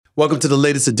Welcome to the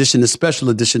latest edition, the special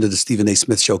edition of the Stephen A.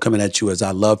 Smith Show, coming at you as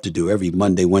I love to do every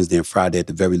Monday, Wednesday, and Friday, at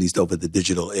the very least over the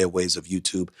digital airwaves of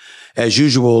YouTube. As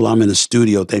usual, I'm in the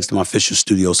studio thanks to my official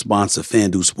studio sponsor,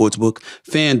 FanDuel Sportsbook.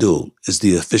 FanDuel is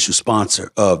the official sponsor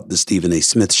of the Stephen A.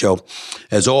 Smith Show.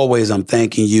 As always, I'm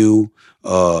thanking you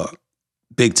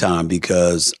big time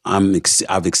because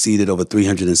I've exceeded over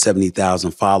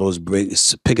 370,000 followers,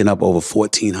 picking up over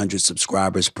 1,400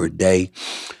 subscribers per day.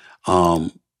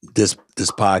 This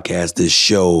podcast, this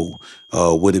show,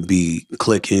 wouldn't be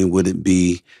clicking, wouldn't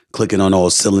be clicking on all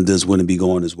cylinders, wouldn't be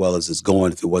going as well as it's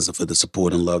going if it wasn't for the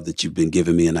support and love that you've been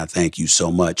giving me, and I thank you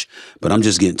so much. But I'm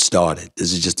just getting started.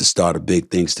 This is just the start of big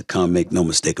things to come. Make no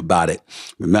mistake about it.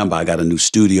 Remember, I got a new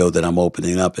studio that I'm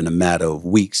opening up in a matter of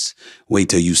weeks. Wait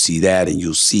till you see that, and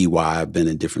you'll see why I've been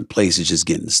in different places, just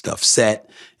getting the stuff set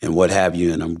and what have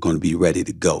you, and I'm going to be ready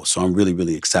to go. So I'm really,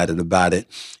 really excited about it.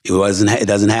 It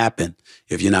doesn't happen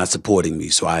if you're not supporting me.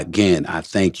 So I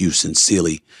thank you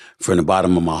sincerely from the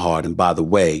bottom of my heart. And by the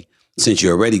way, since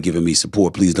you're already giving me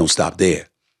support, please don't stop there.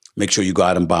 Make sure you go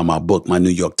out and buy my book, my New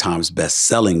York Times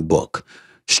best-selling book,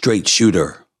 Straight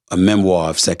Shooter, a memoir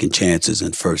of second chances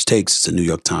and first takes. It's a New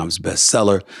York Times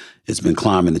bestseller. It's been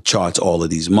climbing the charts all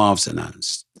of these months, and I'm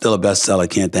still a bestseller. I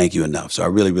can't thank you enough. So I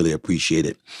really, really appreciate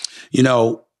it. You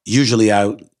know, usually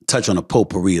I touch on a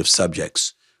potpourri of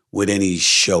subjects with any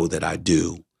show that I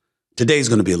do. Today's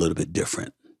going to be a little bit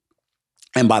different.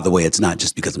 And by the way, it's not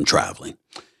just because I'm traveling.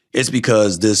 It's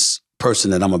because this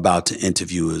person that I'm about to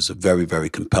interview is a very, very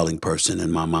compelling person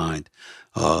in my mind.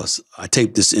 I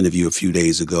taped this interview a few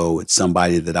days ago. It's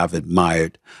somebody that I've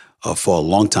admired for a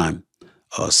long time,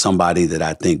 somebody that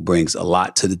I think brings a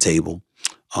lot to the table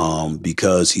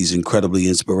because he's incredibly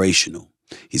inspirational.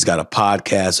 He's got a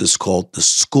podcast. It's called The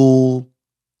School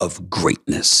of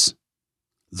Greatness.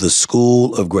 The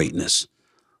School of Greatness.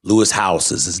 Lewis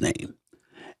Howes is his name.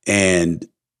 And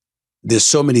there's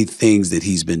so many things that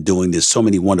he's been doing. There's so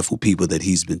many wonderful people that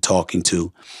he's been talking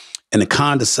to. And the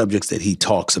kind of subjects that he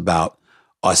talks about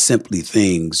are simply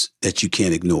things that you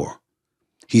can't ignore.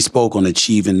 He spoke on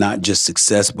achieving not just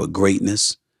success, but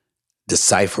greatness,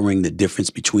 deciphering the difference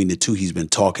between the two. He's been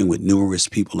talking with numerous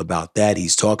people about that.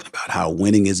 He's talking about how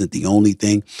winning isn't the only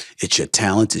thing. It's your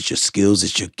talents, it's your skills,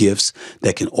 it's your gifts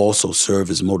that can also serve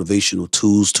as motivational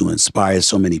tools to inspire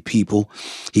so many people.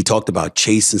 He talked about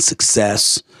chasing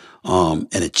success and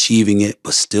achieving it,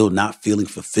 but still not feeling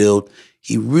fulfilled.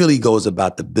 He really goes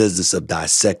about the business of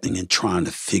dissecting and trying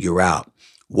to figure out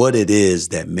what it is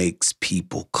that makes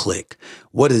people click.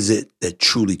 What is it that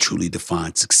truly, truly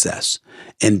defines success?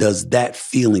 And does that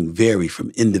feeling vary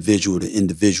from individual to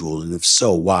individual? And if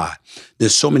so, why?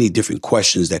 There's so many different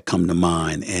questions that come to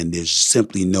mind, and there's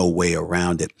simply no way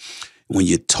around it. When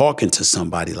you're talking to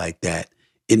somebody like that,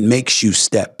 it makes you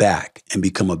step back and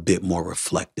become a bit more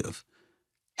reflective.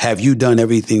 Have you done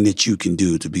everything that you can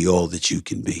do to be all that you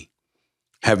can be?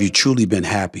 Have you truly been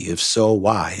happy? If so,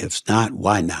 why? If not,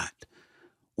 why not?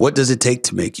 What does it take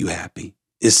to make you happy?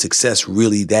 Is success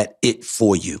really that it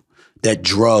for you? That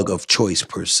drug of choice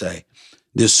per se?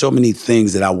 There's so many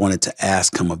things that I wanted to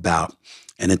ask him about.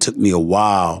 And it took me a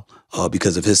while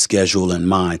because of his schedule and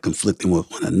mine conflicting with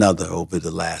one another over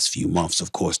the last few months,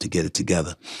 of course, to get it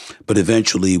together. But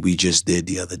eventually we just did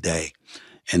the other day.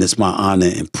 And it's my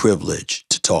honor and privilege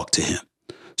to talk to him.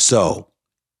 So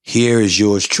here is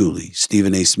yours truly,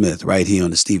 Stephen A. Smith, right here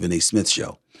on the Stephen A. Smith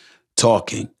Show,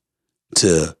 talking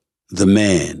to the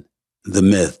man, the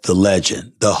myth, the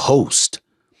legend, the host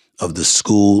of the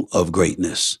School of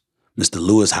Greatness, Mr.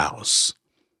 Lewis Howes.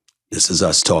 This is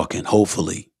us talking.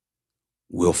 Hopefully,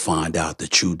 we'll find out the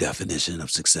true definition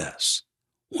of success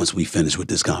once we finish with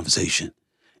this conversation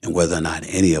and whether or not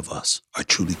any of us are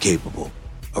truly capable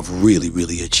of really,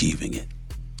 really achieving it.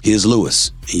 Here's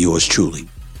Lewis and yours truly.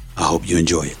 I hope you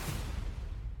enjoy it.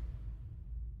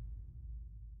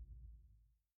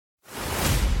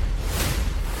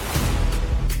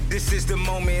 This is the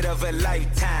moment of a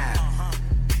lifetime.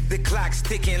 The clock's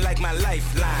ticking like my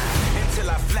lifeline. Until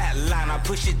I flatline, I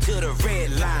push it to the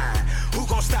red line. Who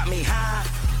gon' stop me high?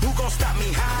 Who gon' stop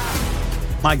me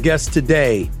high? My guest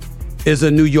today is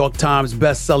a New York Times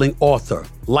best-selling author,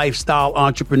 lifestyle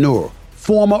entrepreneur,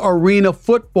 former arena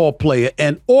football player,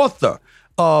 and author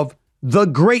of The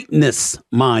Greatness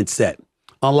Mindset.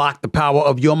 Unlock the power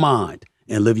of your mind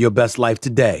and live your best life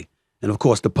today. And of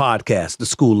course, the podcast, The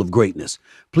School of Greatness.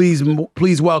 Please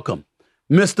welcome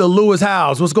Mr. Lewis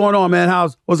Howes. What's going on, man?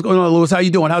 What's going on, Lewis? How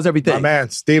you doing? How's everything? My man,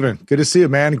 Steven, good to see you,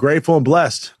 man. Grateful and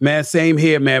blessed. Man, same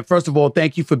here, man. First of all,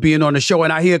 thank you for being on the show.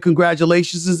 And I hear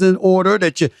congratulations is in order.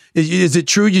 Is it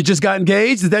true you just got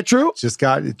engaged? Is that true? Just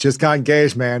got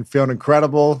engaged, man. Feeling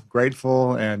incredible,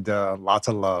 grateful, and lots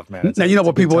of love, man. Now, you know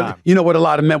what a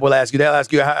lot of men will ask you. They'll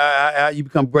ask you how you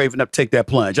become brave enough to take that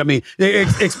plunge. I mean,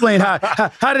 explain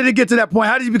how did it get to that point?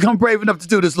 How did you become brave enough to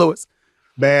do this, Lewis?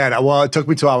 Man, well, it took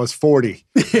me till I was 40.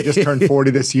 I just turned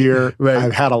 40 this year. Right.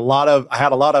 I had a lot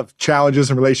of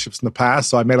challenges in relationships in the past,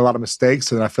 so I made a lot of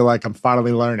mistakes, and I feel like I'm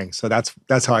finally learning. So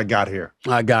that's how I got here.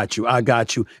 I got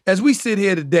you. As we sit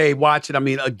here today watching, I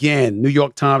mean, again, New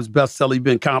York Times bestseller, you've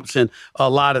been accomplishing a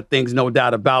lot of things, no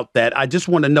doubt about that. I just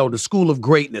want to know the School of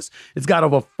Greatness. It's got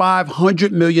over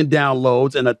 500 million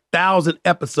downloads and 1,000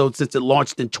 episodes since it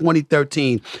launched in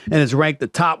 2013, and it's ranked the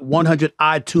top 100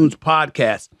 iTunes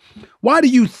podcast. Why do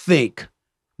you think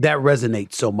that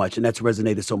resonates so much, and that's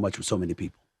resonated so much with so many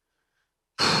people?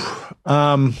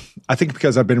 I think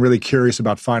because I've been really curious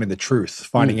about finding the truth,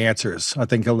 finding answers. I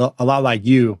think a lot like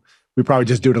you, we probably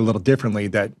just do it a little differently,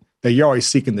 that you're always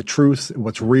seeking the truth,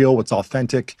 what's real, what's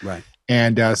authentic. Right.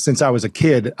 And since I was a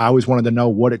kid, I always wanted to know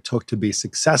what it took to be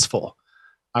successful.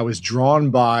 I was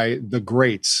drawn by the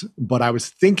greats, but I was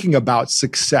thinking about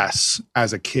success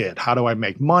as a kid. How do I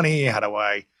make money? How do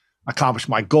I accomplish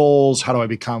my goals? How do I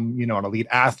become, an elite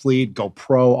athlete, go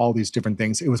pro, all these different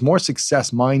things? It was more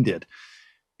success minded.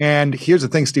 And here's the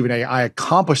thing, Stephen A., I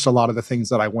accomplished a lot of the things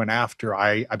that I went after.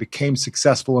 I became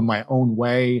successful in my own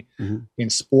way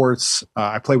in sports.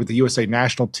 I played with the USA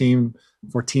national team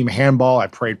for team handball. I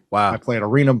played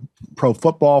arena pro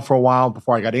football for a while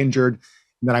before I got injured.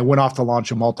 And then I went off to launch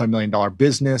a multi-million-dollar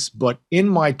business. But in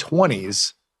my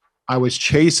 20s, I was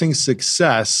chasing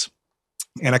success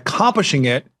and accomplishing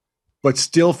it, but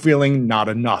still feeling not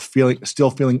enough, still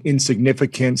feeling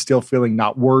insignificant, still feeling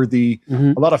not worthy,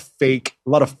 a lot of fake, a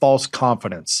lot of false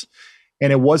confidence.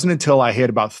 And it wasn't until I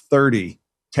hit about 30,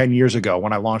 10 years ago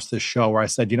when I launched this show where I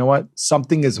said, you know what,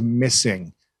 something is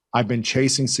missing. I've been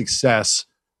chasing success,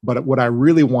 but what I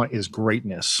really want is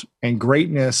greatness. And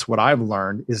greatness, what I've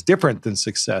learned, is different than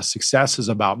success. Success is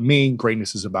about me.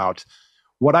 Greatness is about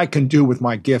what I can do with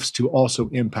my gifts to also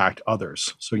impact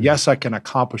others. So yes, I can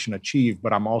accomplish and achieve,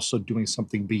 but I'm also doing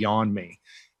something beyond me.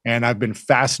 And I've been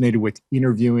fascinated with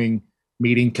interviewing,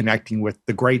 meeting, connecting with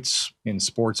the greats in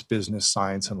sports, business,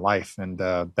 science, and life. And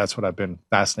that's what I've been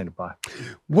fascinated by.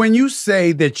 When you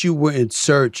say that you were in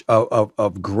search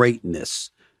of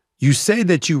greatness, you say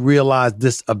that you realized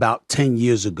this about 10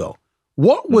 years ago.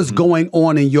 What was going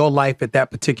on in your life at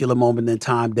that particular moment in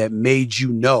time that made you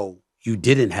know you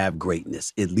didn't have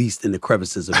greatness, at least in the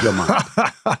crevices of your mind?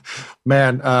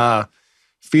 Man, I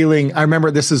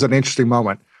remember this is an interesting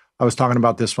moment. I was talking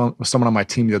about this with someone on my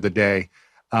team the other day.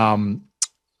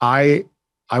 I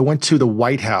went to the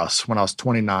White House when I was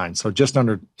 29, so just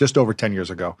over 10 years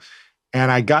ago.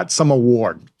 And I got some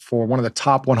award for one of the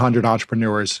top 100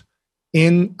 entrepreneurs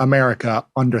in America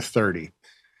under 30.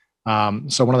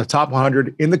 So one of the top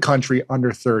 100 in the country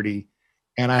under 30.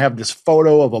 And I have this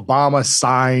photo of Obama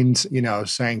signed,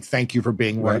 saying, thank you for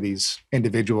being one of these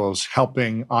individuals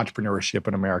helping entrepreneurship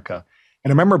in America.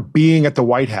 And I remember being at the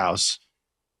White House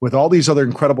with all these other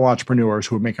incredible entrepreneurs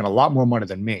who were making a lot more money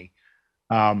than me.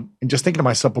 And just thinking to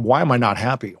myself, but why am I not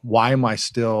happy? Why am I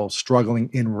still struggling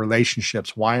in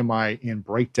relationships? Why am I in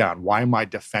breakdown? Why am I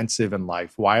defensive in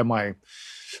life? Why am I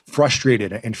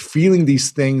frustrated and feeling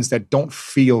these things that don't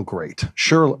feel great?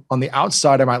 Sure, on the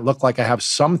outside, I might look like I have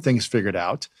some things figured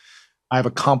out. I've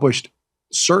accomplished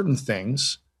certain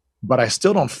things, but I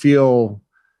still don't feel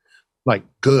like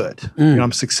good.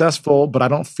 I'm successful, but I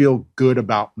don't feel good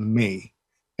about me.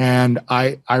 And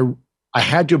I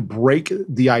had to break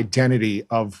the identity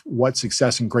of what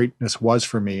success and greatness was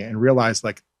for me and realize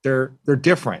like they're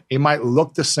different. It might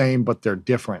look the same, but they're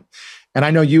different. And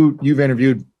I know you've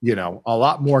interviewed, a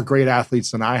lot more great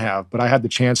athletes than I have, but I had the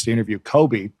chance to interview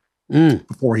Kobe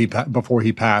before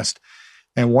he passed.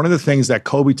 And one of the things that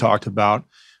Kobe talked about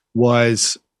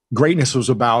was greatness was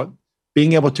about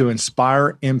being able to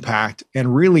inspire, impact,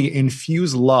 and really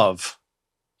infuse love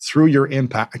through your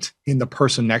impact in the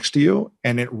person next to you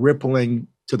and it rippling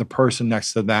to the person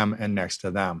next to them and next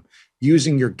to them.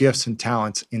 Using your gifts and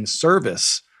talents in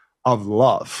service of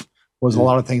love was a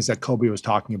lot of things that Kobe was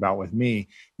talking about with me.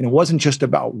 And it wasn't just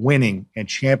about winning and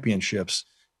championships.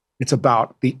 It's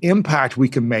about the impact we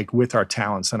can make with our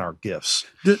talents and our gifts.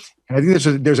 And I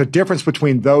think there's a difference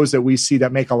between those that we see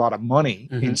that make a lot of money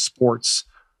in sports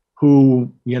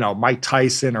who, Mike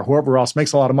Tyson or whoever else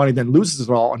makes a lot of money, then loses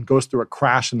it all and goes through a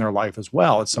crash in their life as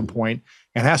well at some point.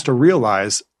 and has to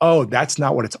realize, oh, that's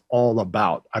not what it's all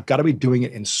about. I've got to be doing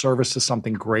it in service to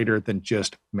something greater than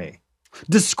just me.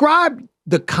 Describe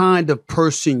the kind of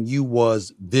person you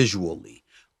was visually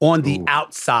on the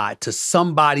outside to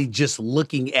somebody just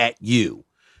looking at you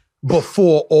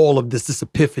before all of this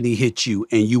epiphany hit you,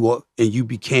 and you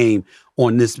became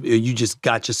on this, you just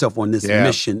got yourself on this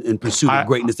mission in pursuit of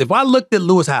greatness. If I looked at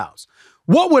Lewis Howes,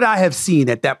 what would I have seen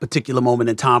at that particular moment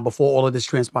in time before all of this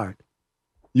transpired?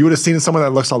 You would have seen someone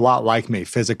that looks a lot like me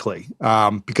physically,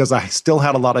 because I still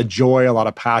had a lot of joy, a lot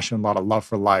of passion, a lot of love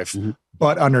for life. Mm-hmm.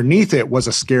 But underneath it was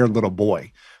a scared little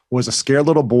boy,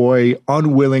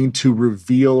 unwilling to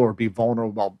reveal or be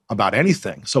vulnerable about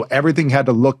anything. So everything had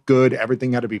to look good.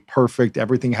 Everything had to be perfect.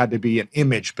 Everything had to be an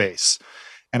image base.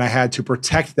 And I had to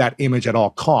protect that image at all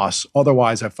costs.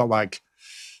 Otherwise, I felt like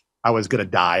I was going to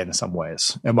die in some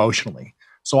ways emotionally.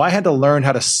 So I had to learn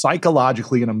how to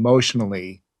psychologically and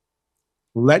emotionally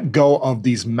let go of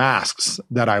these masks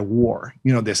that I wore,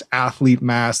 this athlete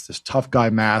mask, this tough guy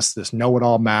mask, this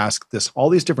know-it-all mask, all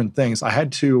these different things.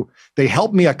 They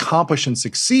helped me accomplish and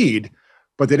succeed,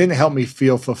 but they didn't help me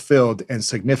feel fulfilled and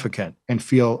significant and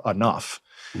feel enough.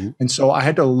 Mm-hmm. And so I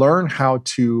had to learn how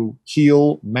to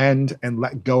heal, mend, and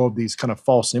let go of these kind of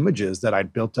false images that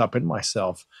I'd built up in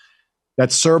myself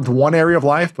that served one area of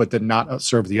life, but did not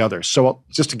serve the other. So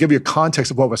just to give you a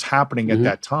context of what was happening at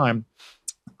that time,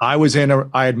 I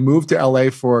had moved to LA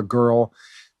for a girl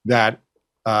that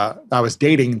I was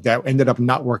dating that ended up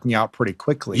not working out pretty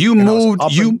quickly. You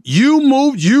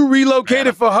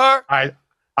relocated for her?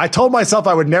 I told myself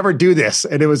I would never do this,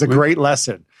 and it was a great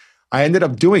lesson. I ended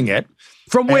up doing it.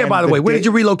 From where, by the way? Where did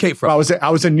you relocate from? I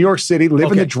was in New York City,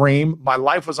 living the dream. My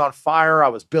life was on fire. I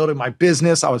was building my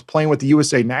business. I was playing with the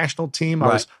USA national team. I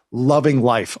was loving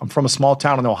life. I'm from a small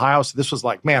town in Ohio, so this was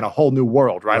like, man, a whole new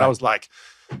world, right? I was like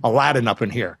Aladdin up in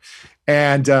here.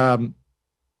 And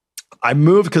I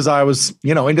moved because I was,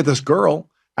 into this girl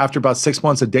after about 6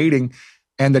 months of dating.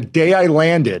 And the day I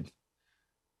landed,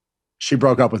 she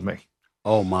broke up with me.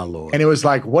 Oh, my Lord. And it was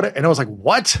like, what? And I was like,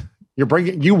 what?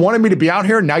 You wanted me to be out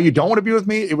here. Now you don't want to be with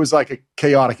me. It was like a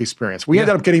chaotic experience. We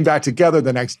ended up getting back together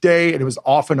the next day, and it was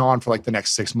off and on for like the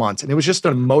next 6 months. And it was just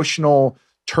an emotional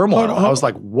turmoil. I was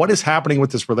like, what is happening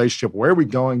with this relationship? Where are we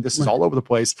going? This is all over the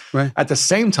place. Right. At the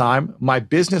same time, my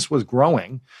business was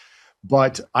growing,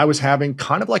 but I was having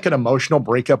kind of like an emotional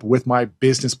breakup with my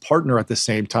business partner at the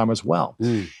same time as well.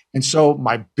 Mm. And so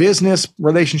my business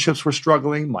relationships were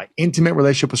struggling. My intimate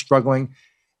relationship was struggling.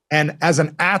 And as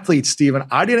an athlete, Stephen,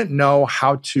 I didn't know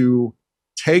how to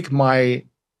take my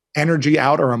energy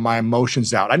out or my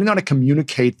emotions out. I didn't know how to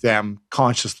communicate them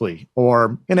consciously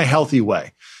or in a healthy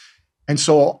way. And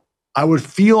so I would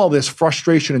feel all this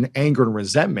frustration and anger and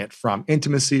resentment from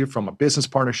intimacy, from a business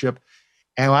partnership.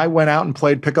 And I went out and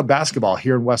played pickup basketball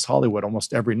here in West Hollywood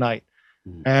almost every night.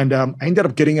 Mm. And I ended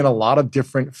up getting in a lot of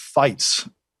different fights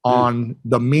on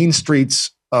the mean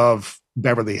streets of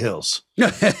Beverly Hills.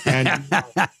 And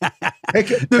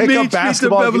pick up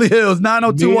basketball. Beverly Hills,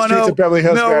 90210 Beverly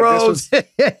Hills, Melrose.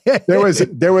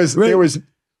 There was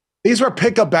these were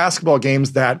pickup basketball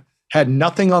games that had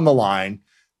nothing on the line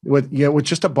with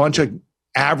just a bunch of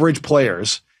average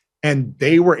players, and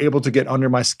they were able to get under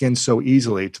my skin so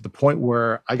easily to the point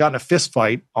where I got in a fist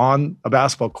fight on a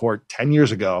basketball court 10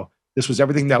 years ago. This was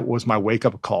everything that was my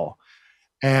wake-up call.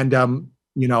 And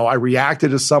I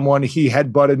reacted to someone. He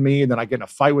headbutted me, and then I get in a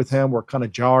fight with him. We're kind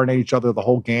of jarring at each other the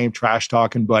whole game, trash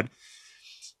talking. But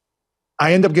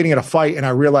I end up getting in a fight, and I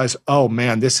realize, oh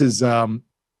man, this is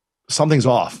something's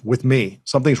off with me.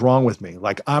 Something's wrong with me.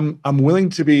 Like I'm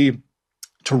willing to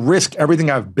risk everything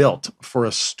I've built for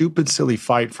a stupid, silly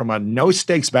fight from a no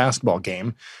stakes basketball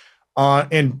game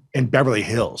in Beverly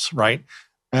Hills, right?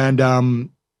 And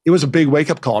it was a big wake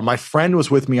up call. And my friend was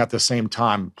with me at the same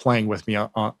time, playing with me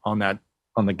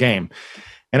on the game.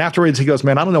 And afterwards, he goes,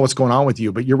 "Man, I don't know what's going on with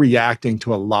you, but you're reacting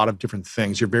to a lot of different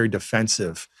things. You're very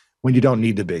defensive when you don't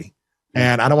need to be.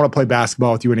 And I don't want to play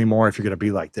basketball with you anymore if you're going to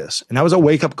be like this." And that was a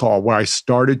wake up call where I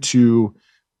started to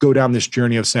go down this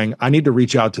journey of saying, I need to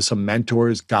reach out to some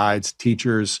mentors, guides,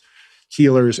 teachers,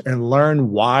 healers, and learn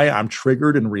why I'm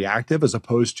triggered and reactive as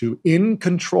opposed to in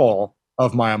control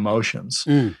of my emotions.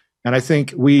 Mm. And I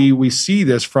think we see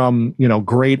this from,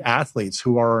 great athletes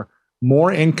who are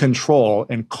more in control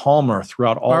and calmer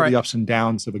throughout all the ups and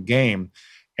downs of a game.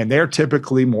 And they're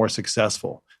typically more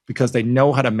successful because they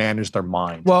know how to manage their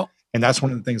mind. Well, and that's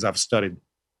one of the things I've studied.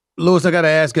 Lewis, I got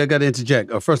to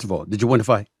interject. First of all, did you win the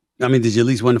fight? Did you at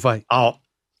least win the fight?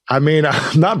 I'm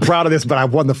not proud of this, but I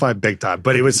won the fight big time.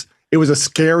 But it was a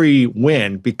scary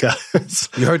win because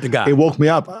you hurt the guy. It woke me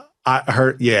up. I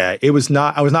heard, yeah, I was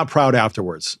not proud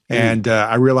afterwards. And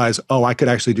I realized, I could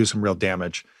actually do some real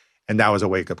damage. And that was a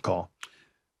wake-up call.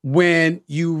 When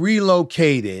you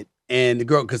relocated and the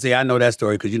girl, because I know that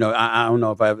story, because, I don't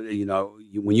know if I ever,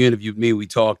 when you interviewed me, we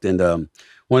talked, and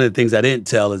one of the things I didn't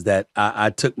tell is that I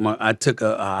took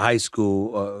a high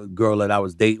school girl that I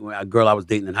was dating,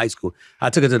 in high school. I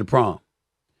took her to the prom.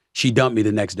 She dumped me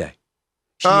the next day.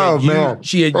 She had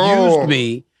used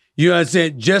me. You know what I'm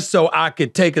saying? Just so I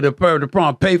could take her to the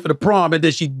prom, pay for the prom, and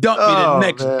then she dumped me the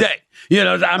next day. You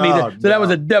know, I mean, that was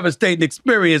a devastating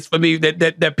experience for me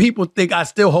that people think I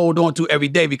still hold on to every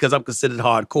day because I'm considered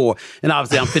hardcore. And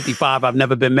obviously, I'm 55. I've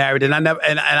never been married, and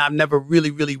I've never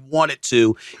really, really wanted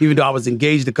to, even though I was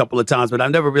engaged a couple of times. But I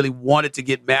never really wanted to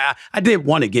get married. I did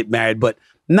want to get married, but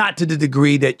not to the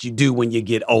degree that you do when you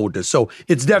get older. So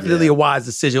it's definitely a wise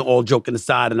decision, all joking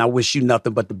aside, and I wish you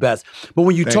nothing but the best. But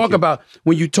when you talk about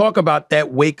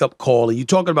that wake-up call, and you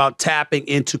talking about tapping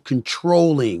into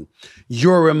controlling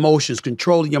your emotions,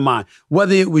 controlling your mind,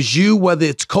 whether it was you, whether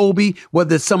it's Kobe,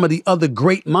 whether it's some of the other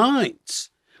great minds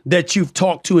that you've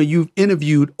talked to and you've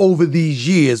interviewed over these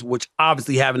years, which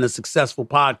obviously having a successful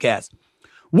podcast,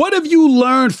 what have you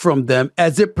learned from them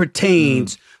as it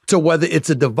pertains to whether it's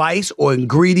a device or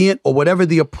ingredient or whatever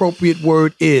the appropriate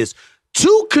word is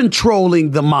to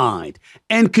controlling the mind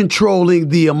and controlling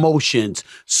the emotions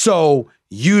so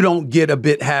you don't get a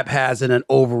bit haphazard and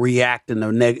overreact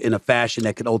in a fashion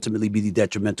that could ultimately be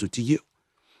detrimental to you?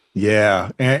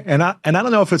 Yeah. And I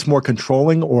don't know if it's more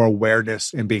controlling or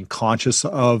awareness and being conscious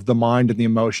of the mind and the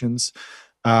emotions.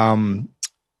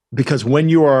 Because when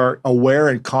you are aware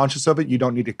and conscious of it, you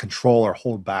don't need to control or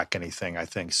hold back anything, I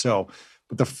think. So,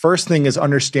 but the first thing is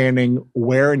understanding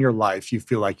where in your life you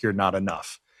feel like you're not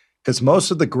enough. Because most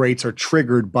of the greats are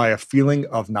triggered by a feeling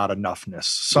of not enoughness,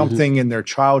 something in their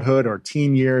childhood or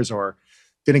teen years, or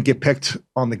didn't get picked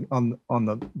on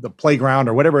the playground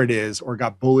or whatever it is, or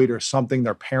got bullied or something.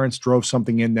 Their parents drove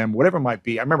something in them, whatever it might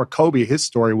be. I remember Kobe, his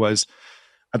story was,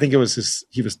 I think it was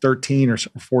he was 13 or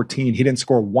 14. He didn't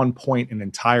score 1 point in an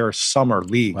entire summer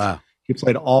league. Wow. He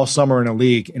played all summer in a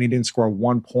league and he didn't score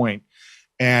 1 point.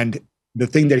 And the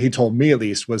thing that he told me, at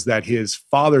least, was that his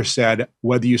father said,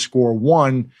 whether you score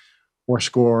 1 or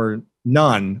score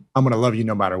none, I'm going to love you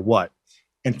no matter what.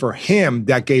 And for him,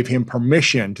 that gave him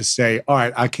permission to say, all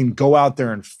right, I can go out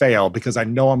there and fail because I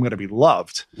know I'm going to be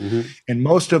loved. And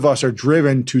most of us are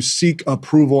driven to seek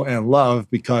approval and love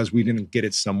because we didn't get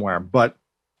it somewhere. But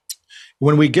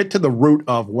when we get to the root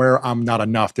of where I'm not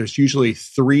enough, there's usually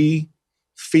 3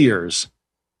 fears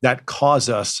that cause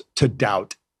us to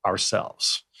doubt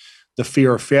ourselves. The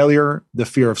fear of failure, the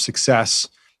fear of success,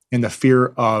 and the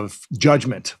fear of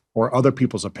judgment or other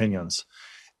people's opinions.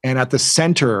 And at the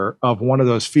center of one of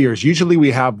those fears, usually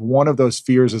we have one of those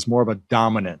fears as more of a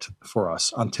dominant for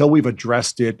us until we've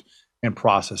addressed it and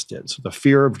processed it. So the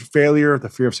fear of failure, the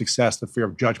fear of success, the fear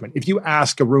of judgment. If you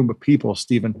ask a room of people,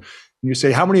 Stephen, and you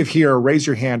say, how many of here, raise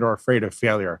your hand, are afraid of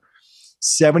failure?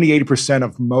 70, 80%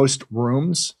 of most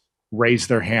rooms raise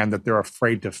their hand that they're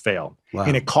afraid to fail. Wow.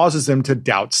 And it causes them to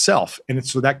doubt self. And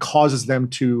so that causes them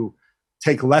to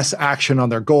take less action on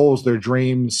their goals, their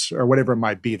dreams, or whatever it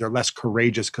might be. They're less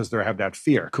courageous because they have that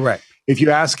fear. Correct. If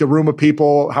you ask a room of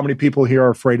people, how many people here are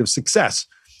afraid of success?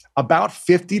 About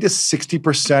 50 to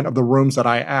 60% of the rooms that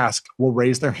I ask will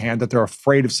raise their hand that they're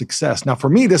afraid of success. Now, for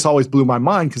me, this always blew my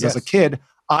mind because as a kid,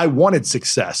 I wanted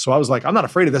success. So I was like, I'm not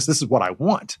afraid of this. This is what I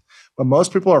want. But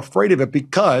most people are afraid of it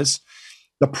because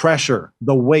the pressure,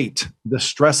 the weight, the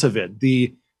stress of it,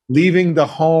 the leaving the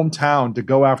hometown to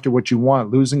go after what you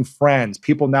want, losing friends,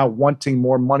 people now wanting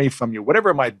more money from you, whatever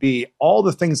it might be, all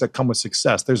the things that come with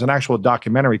success. There's an actual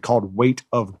documentary called Weight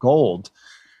of Gold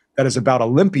that is about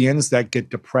Olympians that get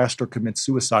depressed or commit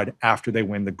suicide after they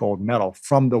win the gold medal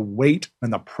from the weight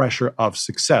and the pressure of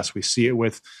success. We see it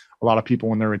with a lot of people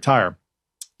when they retire.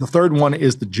 The third one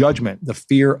is the judgment, the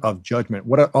fear of judgment.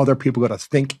 What are other people going to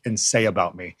think and say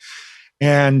about me?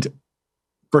 And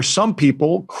for some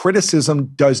people,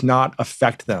 criticism does not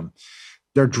affect them.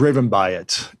 They're driven by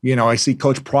it. You know, I see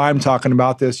Coach Prime talking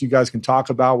about this. You guys can talk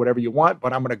about whatever you want,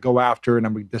 but I'm going to go after and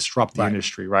I'm going to disrupt the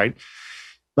industry, right?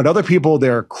 But other people,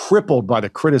 they're crippled by the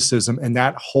criticism, and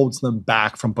that holds them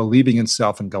back from believing in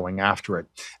self and going after it.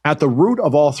 At the root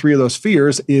of all 3 of those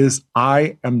fears is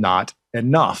I am not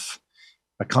enough.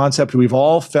 A concept we've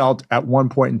all felt at one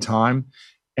point in time,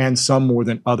 and some more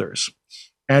than others.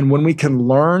 And when we can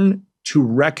learn to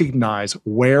recognize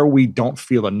where we don't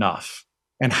feel enough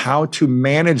and how to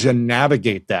manage and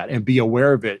navigate that and be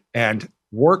aware of it and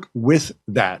work with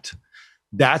that,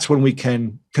 that's when we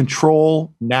can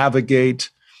control, navigate,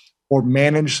 or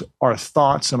manage our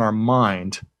thoughts and our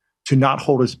mind to not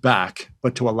hold us back,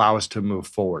 but to allow us to move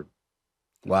forward.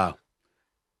 Wow.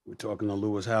 We're talking to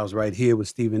Lewis Howes right here with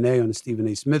Stephen A. on the Stephen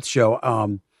A. Smith Show.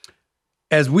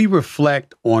 As we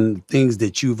reflect on things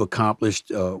that you've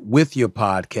accomplished with your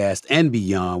podcast and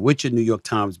beyond, with your New York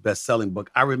Times best-selling book,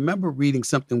 I remember reading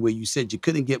something where you said you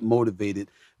couldn't get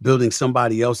motivated building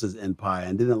somebody else's empire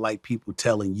and didn't like people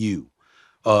telling you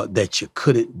that you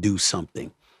couldn't do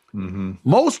something. Mm-hmm.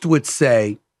 Most would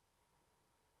say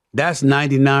that's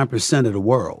 99% of the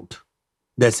world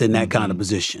that's in that kind of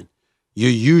position.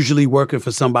 You're usually working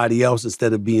for somebody else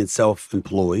instead of being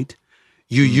self-employed.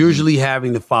 You're usually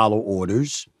having to follow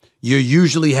orders. You're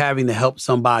usually having to help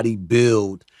somebody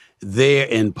build their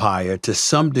empire to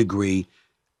some degree.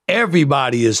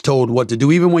 Everybody is told what to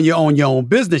do. Even when you own your own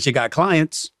business, you got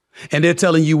clients and they're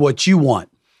telling you what you want.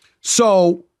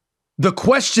 So the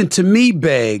question to me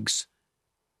begs,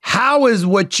 how is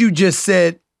what you just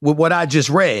said with what I just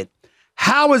read,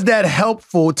 how is that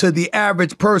helpful to the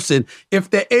average person if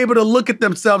they're able to look at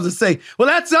themselves and say, well,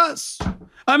 that's us.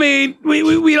 I mean,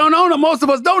 we don't own it. Most of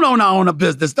us don't own our own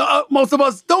business. Most of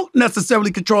us don't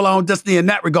necessarily control our own destiny in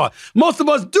that regard. Most of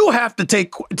us do have to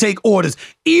take orders.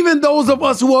 Even those of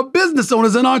us who are business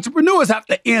owners and entrepreneurs have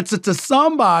to answer to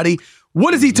somebody.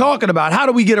 What is he talking about? How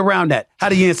do we get around that? How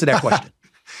do you answer that question?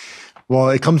 Well,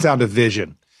 it comes down to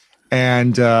vision.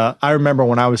 And I remember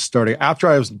when I was starting, after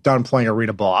I was done playing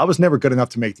arena ball, I was never good enough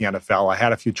to make the NFL. I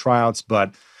had a few tryouts,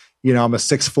 but I'm a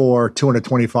 6'4",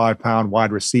 225-pound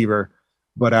wide receiver,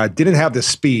 but I didn't have the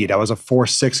speed. I was a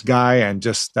 4'6" guy, and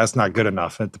just that's not good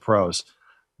enough at the pros.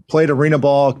 Played arena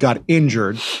ball, got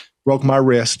injured, broke my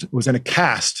wrist, was in a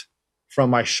cast from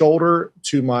my shoulder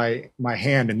to my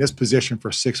hand in this position for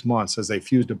 6 months as they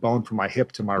fused a bone from my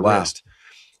hip to my wrist.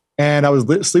 And I was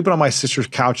sleeping on my sister's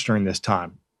couch during this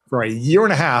time. For a year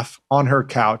and a half on her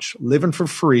couch, living for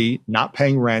free, not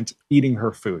paying rent, eating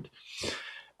her food.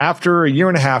 After a year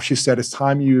and a half, she said, it's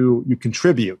time you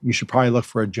contribute. You should probably look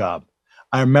for a job.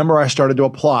 I remember I started to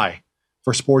apply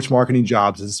for sports marketing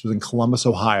jobs. This was in Columbus,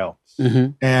 Ohio.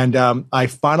 Mm-hmm. And I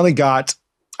finally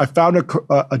I found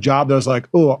a job that was like,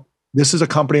 oh, this is a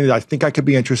company that I think I could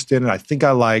be interested in. I think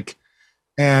I like.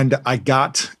 And I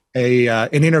got an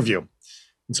interview.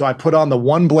 And so I put on the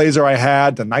one blazer I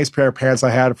had, the nice pair of pants I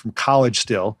had from college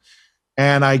still,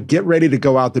 and I get ready to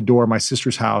go out the door of my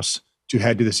sister's house to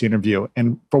head to this interview.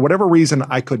 And for whatever reason,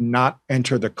 I could not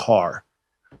enter the car.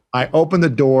 I opened the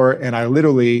door and I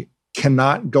literally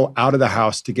cannot go out of the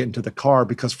house to get into the car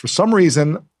because for some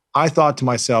reason, I thought to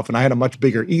myself, and I had a much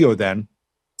bigger ego then,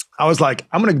 I was like,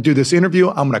 I'm going to do this interview.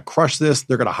 I'm going to crush this.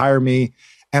 They're going to hire me.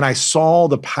 And I saw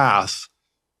the path.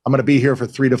 I'm going to be here for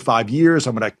 3 to 5 years.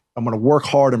 I'm going to work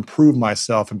hard and prove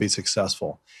myself and be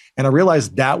successful. And I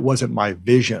realized that wasn't my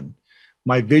vision.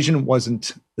 My vision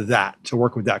wasn't that, to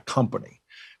work with that company.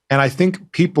 And I think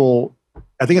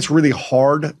it's really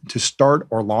hard to start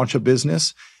or launch a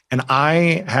business. And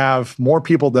I have more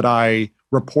people that I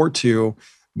report to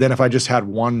than if I just had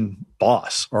one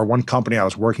boss or one company I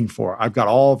was working for. I've got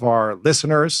all of our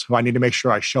listeners who I need to make sure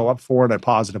I show up for in a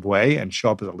positive way and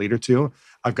show up as a leader to.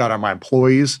 I've got my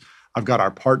employees. I've got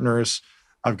our partners.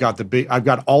 I've got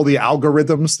all the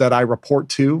algorithms that I report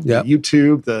to, yep.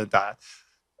 YouTube,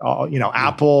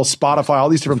 Apple, Spotify, all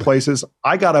these different places.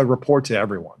 I got to report to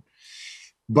everyone.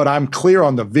 But I'm clear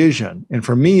on the vision. And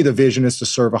for me, the vision is to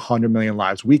serve 100 million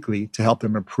lives weekly to help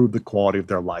them improve the quality of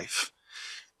their life.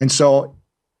 And so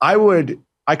I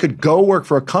could go work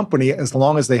for a company as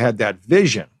long as they had that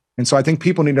vision. And so I think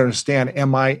people need to understand,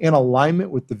 am I in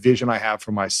alignment with the vision I have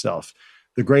for myself?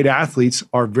 The great athletes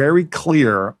are very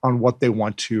clear on what they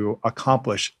want to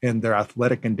accomplish in their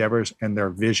athletic endeavors and their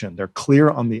vision. They're clear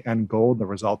on the end goal, the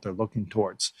result they're looking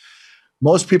towards.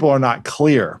 Most people are not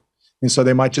clear. And so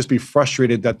they might just be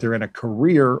frustrated that they're in a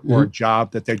career or a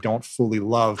job that they don't fully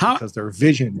love because their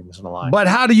vision isn't aligned. But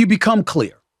how do you become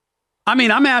clear? I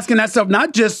mean, I'm asking that stuff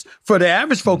not just for the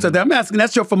average folks out there. I'm asking that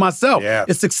stuff for myself. Yeah.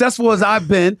 As successful as I've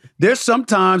been, there's some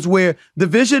times where the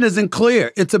vision isn't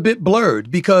clear. It's a bit blurred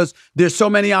because there's so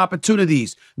many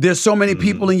opportunities. There's so many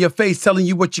people in your face telling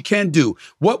you what you can do.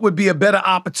 What would be a better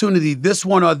opportunity, this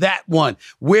one or that one,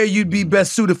 where you'd be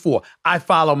best suited for. I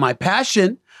follow my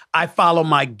passion. I follow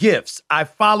my gifts. I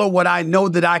follow what I know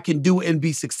that I can do and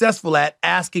be successful at,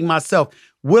 asking myself,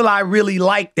 will I really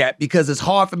like that? Because it's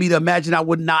hard for me to imagine I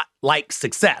would not like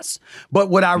success. But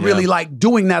would I really like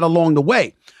doing that along the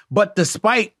way? But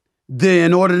despite the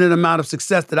inordinate amount of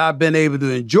success that I've been able to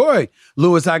enjoy,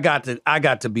 Lewis, I got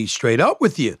to be straight up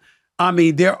with you. I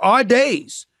mean, there are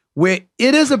days where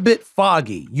it is a bit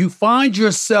foggy. You find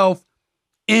yourself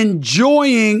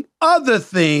enjoying other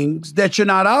things that you're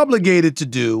not obligated to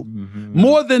do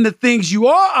more than the things you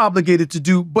are obligated to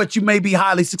do, but you may be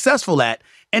highly successful at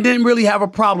and didn't really have a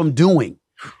problem doing.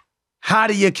 How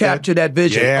do you capture that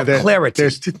vision of clarity?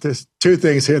 There's two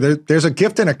things here. There's a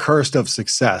gift and a curse of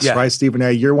success, right, Stephen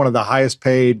A? You're one of the highest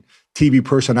paid TV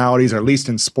personalities, or at least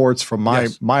in sports from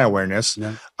my awareness,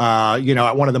 at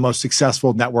one of the most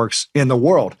successful networks in the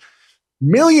world.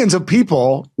 Millions of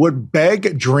people would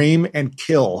beg, dream, and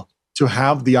kill to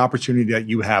have the opportunity that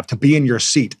you have to be in your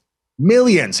seat.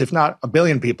 Millions, if not a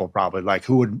billion people probably, like,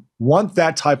 who would want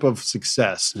that type of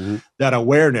success, that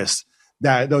awareness,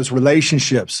 that those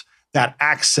relationships, that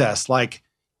access. Like,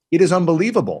 it is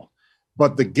unbelievable.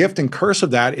 But the gift and curse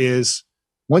of that is,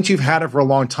 once you've had it for a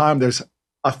long time, there's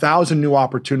 1,000 new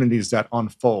opportunities that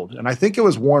unfold. And I think it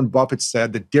was Warren Buffett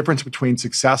said the difference between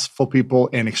successful people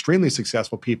and extremely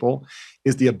successful people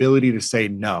is the ability to say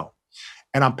no.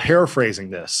 And I'm paraphrasing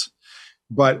this,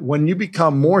 but when you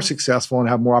become more successful and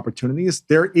have more opportunities,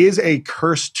 there is a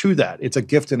curse to that. It's a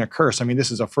gift and a curse. I mean,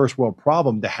 this is a first world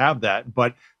problem to have that,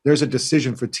 but there's a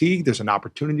decision fatigue, there's an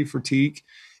opportunity fatigue,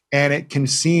 and it can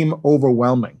seem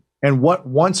overwhelming. And what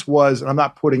once was, and I'm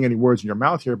not putting any words in your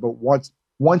mouth here, but once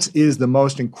is the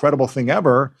most incredible thing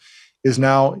ever is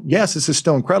now, yes, this is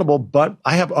still incredible, but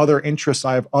I have other interests.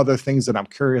 I have other things that I'm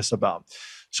curious about.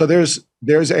 So there's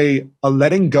a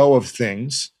letting go of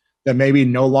things that maybe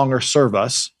no longer serve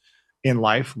us in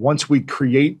life once we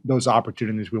create those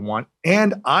opportunities we want.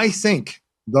 And I think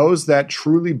those that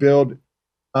truly build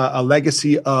a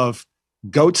legacy of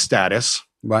GOAT status,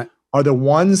 right, are the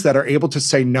ones that are able to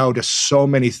say no to so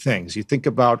many things. You think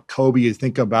about Kobe, you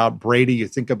think about Brady, you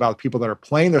think about people that are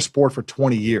playing their sport for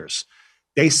 20 years.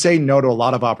 They say no to a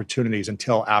lot of opportunities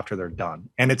until after they're done.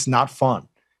 And it's not fun.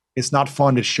 It's not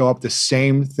fun to show up the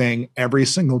same thing every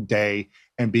single day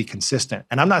and be consistent.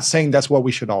 And I'm not saying that's what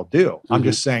we should all do. I'm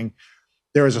just saying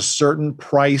there is a certain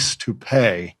price to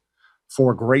pay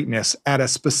for greatness at a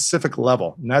specific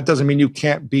level. And that doesn't mean you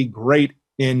can't be great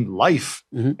in life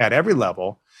at every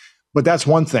level. But that's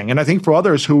one thing. And I think for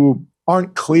others who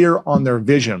aren't clear on their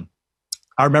vision,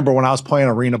 I remember when I was playing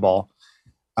arena ball,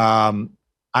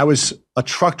 I was a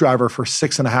truck driver for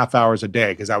 6.5 hours a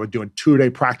day because I was doing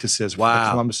 2-day practices with the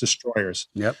Columbus Destroyers.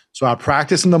 Yep. So I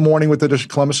practiced in the morning with the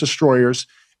Columbus Destroyers,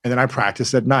 and then I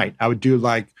practiced at night. I would do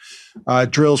like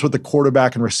drills with the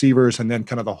quarterback and receivers, and then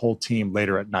kind of the whole team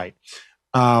later at night.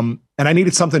 And I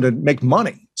needed something to make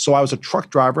money. So I was a truck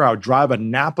driver. I would drive a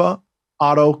Napa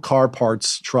auto car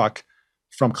parts truck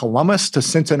from Columbus to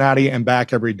Cincinnati and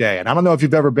back every day. And I don't know if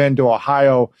you've ever been to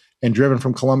Ohio and driven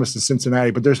from Columbus to Cincinnati,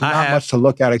 but there's not much to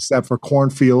look at except for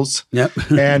cornfields. Yep.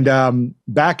 And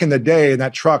back in the day in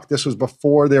that truck, this was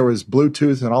before there was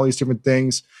Bluetooth and all these different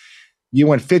things. You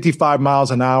went 55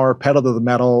 miles an hour, pedal to the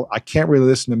metal. I can't really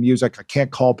listen to music. I can't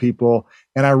call people.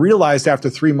 And I realized after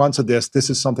 3 months of this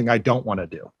is something I don't want to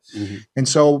do. And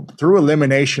so through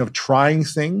elimination of trying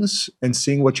things and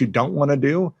seeing what you don't want to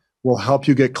do will help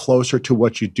you get closer to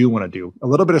what you do want to do. A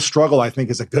little bit of struggle, I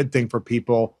think, is a good thing for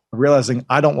people, realizing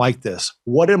I don't like this.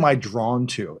 What am I drawn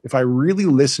to? If I really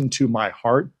listen to my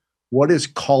heart, what is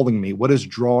calling me? What is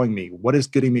drawing me? What is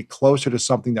getting me closer to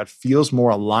something that feels more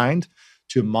aligned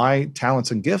to my talents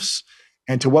and gifts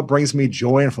and to what brings me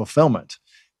joy and fulfillment?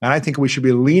 And I think we should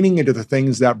be leaning into the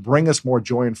things that bring us more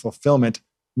joy and fulfillment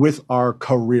with our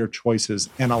career choices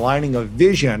and aligning a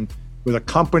vision with a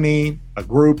company, a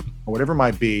group, or whatever it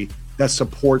might be that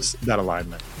supports that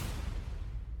alignment.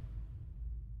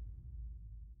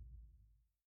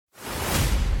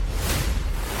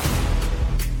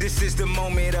 This is the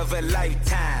moment of a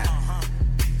lifetime.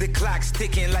 The clock's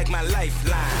ticking like my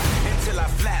lifeline. Until I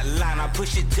flatline, I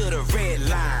push it to the red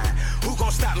line. Who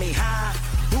gon' stop me high?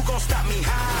 Who gon' stop me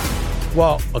high?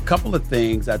 Well, a couple of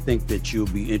things I think that you'll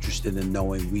be interested in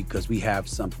knowing because we have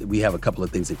a couple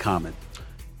of things in common.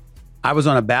 I was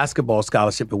on a basketball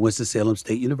scholarship at Winston-Salem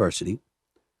State University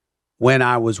when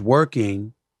I was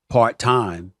working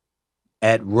part-time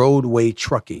at Roadway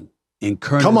Trucking in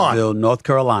Kernersville, North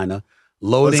Carolina,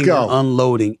 loading and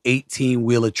unloading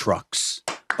 18-wheeler trucks.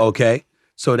 Okay?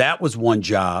 So that was one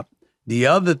job. The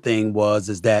other thing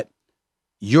is that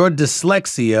your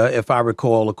dyslexia, if I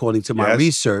recall, according to my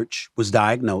research, was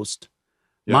diagnosed.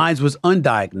 Yep. Mine was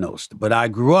undiagnosed, but I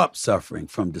grew up suffering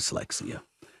from dyslexia.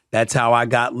 That's how I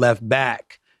got left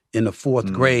back in the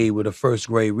fourth grade with a first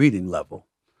grade reading level.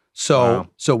 So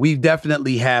we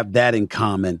definitely have that in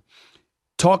common.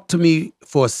 Talk to me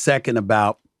for a second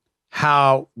about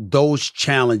how those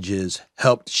challenges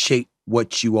helped shape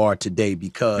what you are today,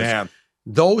 because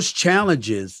those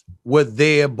challenges were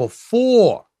there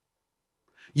before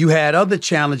You had other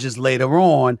challenges later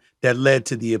on that led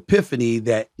to the epiphany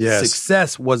that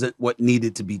success wasn't what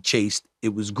needed to be chased.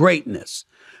 It was greatness.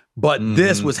 But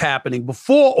this was happening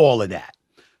before all of that.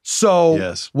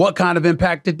 So what kind of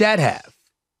impact did that have?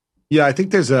 Yeah, I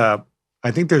think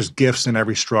there's gifts in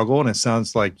every struggle, and it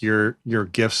sounds like your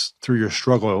gifts through your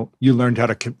struggle, you learned how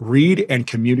to read and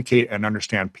communicate and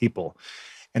understand people.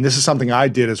 And this is something I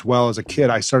did as well as a kid.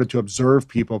 I started to observe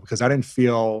people because I didn't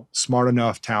feel smart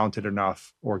enough, talented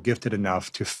enough, or gifted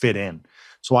enough to fit in.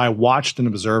 So I watched and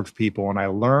observed people, and I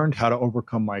learned how to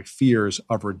overcome my fears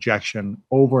of rejection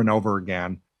over and over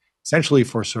again, essentially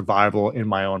for survival in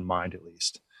my own mind, at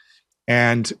least.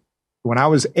 And when I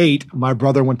was 8, my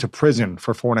brother went to prison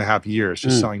for 4.5 years,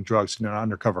 just selling drugs to an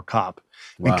undercover cop.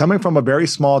 Wow. And coming from a very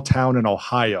small town in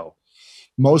Ohio,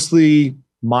 mostly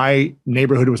my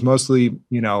neighborhood was mostly,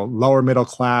 lower middle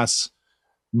class,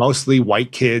 mostly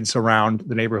white kids around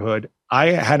the neighborhood. I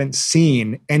hadn't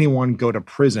seen anyone go to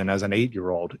prison as an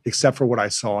 8-year-old, except for what I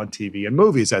saw on TV and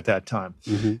movies at that time.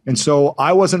 And so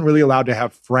I wasn't really allowed to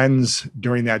have friends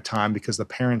during that time because the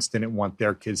parents didn't want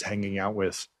their kids hanging out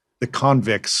with the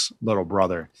convict's little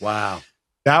brother. Wow.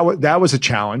 That was a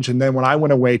challenge. And then when I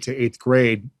went away to 8th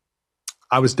grade,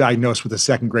 I was diagnosed with a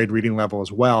 2nd grade reading level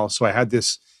as well. So I had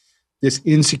this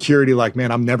insecurity, like,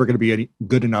 man, I'm never going to be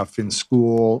good enough in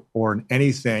school or in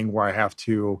anything where I have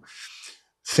to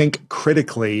think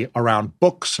critically around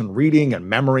books and reading and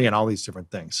memory and all these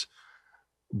different things.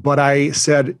 But I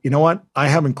said, you know what? I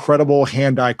have incredible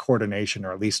hand-eye coordination,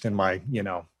 or at least in my,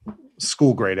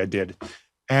 school grade I did.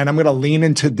 And I'm going to lean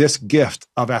into this gift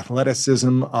of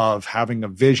athleticism, of having a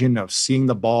vision, of seeing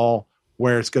the ball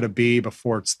where it's going to be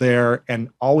before it's there,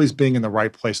 and always being in the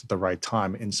right place at the right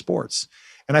time in sports.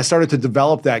 And I started to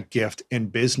develop that gift in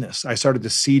business. I started to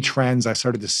see trends. I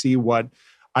started to see what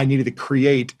I needed to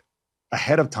create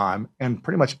ahead of time. And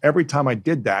pretty much every time I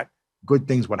did that, good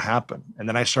things would happen. And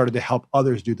then I started to help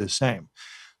others do the same.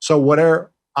 So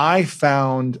whatever I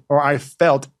found or I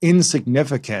felt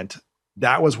insignificant,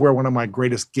 that was where one of my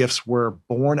greatest gifts were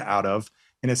born out of.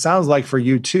 And it sounds like for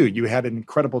you too, you had an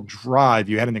incredible drive.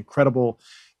 You had an incredible,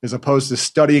 as opposed to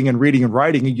studying and reading and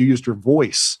writing, you used your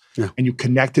voice and you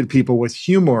connected people with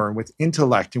humor and with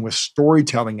intellect and with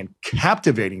storytelling and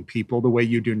captivating people the way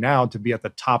you do now to be at the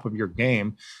top of your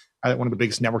game at one of the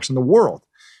biggest networks in the world.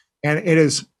 And it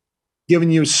has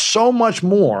given you so much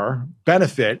more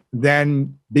benefit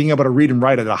than being able to read and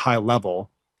write at a high level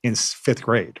in 5th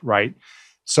grade, right?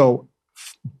 So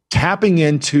tapping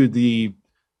into the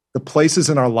places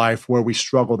in our life where we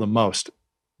struggle the most,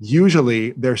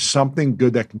 usually there's something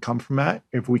good that can come from that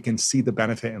if we can see the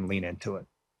benefit and lean into it.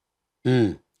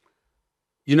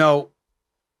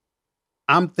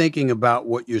 I'm thinking about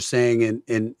what you're saying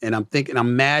and I'm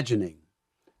imagining.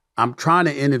 I'm trying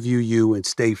to interview you and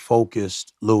stay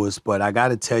focused, Louis, but I got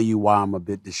to tell you why I'm a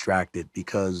bit distracted,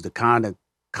 because the kind of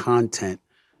content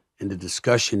and the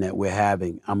discussion that we're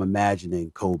having, I'm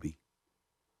imagining Kobe,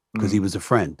 because he was a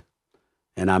friend.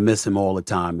 And I miss him all the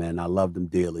time, man. I loved him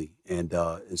dearly. And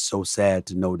it's so sad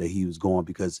to know that he was gone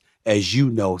because, as you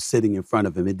know, sitting in front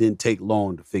of him, it didn't take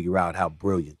long to figure out how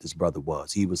brilliant this brother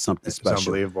was. He was something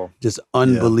special. Unbelievable. Just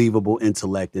unbelievable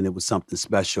intellect, and it was something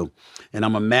special. And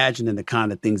I'm imagining the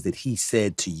kind of things that he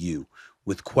said to you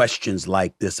with questions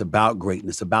like this about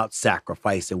greatness, about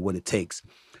sacrifice and what it takes.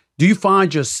 Do you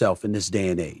find yourself in this day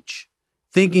and age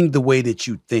thinking the way that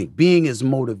you think, being as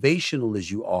motivational as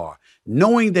you are,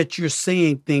 knowing that you're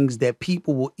saying things that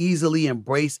people will easily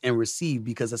embrace and receive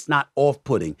because it's not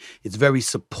off-putting, it's very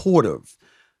supportive?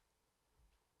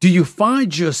 Do you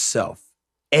find yourself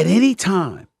at any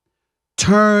time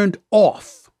turned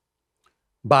off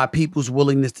by people's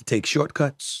willingness to take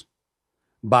shortcuts,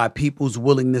 by people's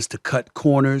willingness to cut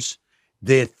corners?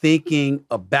 They're thinking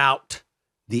about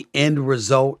the end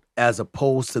result as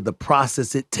opposed to the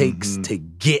process it takes to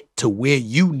get to where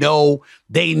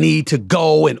they need to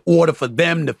go in order for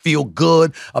them to feel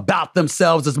good about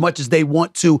themselves as much as they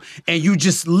want to. And you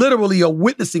just literally are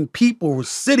witnessing people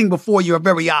sitting before your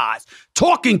very eyes,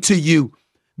 talking to you,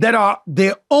 that are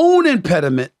their own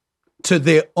impediment to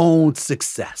their own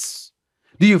success.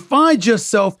 Do you find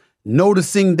yourself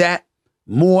noticing that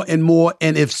more and more?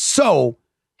 And if so,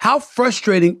 how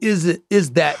frustrating is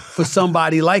that for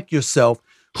somebody like yourself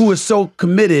who is so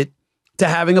committed to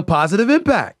having a positive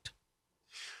impact?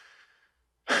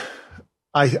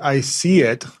 I see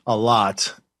it a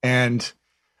lot. And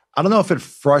I don't know if it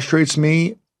frustrates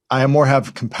me. I more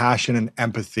have compassion and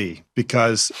empathy,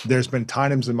 because there's been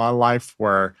times in my life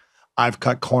where I've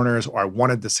cut corners, or I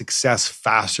wanted the success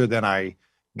faster than I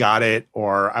got it,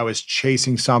 or I was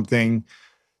chasing something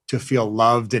to feel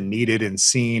loved and needed and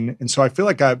seen. And so I feel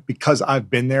like because I've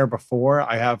been there before,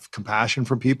 I have compassion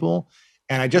for people,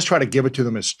 and I just try to give it to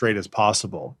them as straight as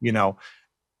possible, you know.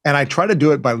 And I try to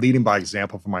do it by leading by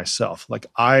example for myself. Like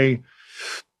I'm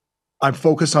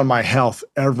focused on my health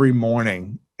every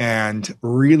morning and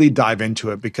really dive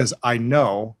into it, because I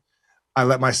know I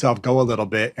let myself go a little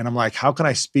bit, and I'm like, how can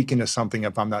I speak into something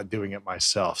if I'm not doing it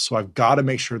myself? So I've got to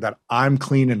make sure that I'm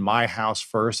clean in my house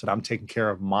first, that I'm taking care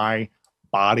of my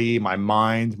body, my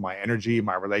mind, my energy,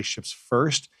 my relationships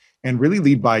first, and really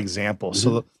lead by example. Mm-hmm.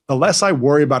 So the less I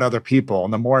worry about other people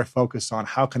and the more I focus on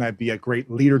how can I be a great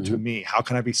leader to me? How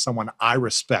can I be someone I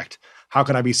respect? How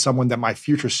can I be someone that my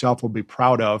future self will be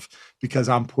proud of because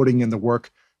I'm putting in the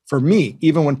work for me,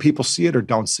 even when people see it or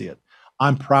don't see it?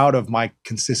 I'm proud of my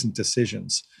consistent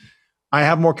decisions. I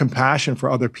have more compassion for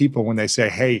other people when they say,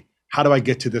 hey, how do I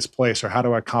get to this place? Or how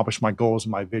do I accomplish my goals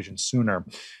and my vision sooner?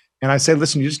 And I say,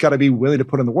 listen, you just got to be willing to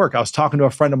put in the work. I was talking to a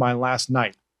friend of mine last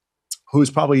night who's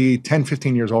probably 10,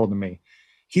 15 years older than me.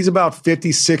 He's about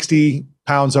 50, 60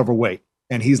 pounds overweight,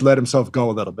 and he's let himself go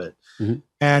a little bit. Mm-hmm.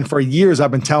 And for years, I've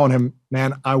been telling him,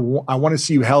 man, I want to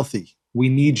see you healthy. We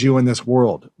need you in this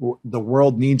world. The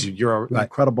world needs you. You're an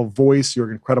incredible voice. You're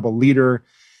an incredible leader.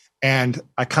 And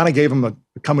I kind of gave him a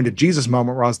coming to Jesus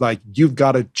moment where I was like, you've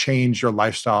got to change your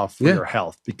lifestyle for your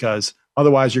health, because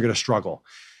otherwise you're going to struggle.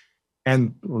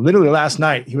 And literally last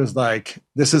night, he was like,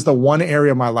 this is the one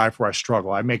area of my life where I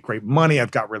struggle. I make great money. I've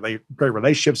got great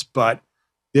relationships, but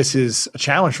this is a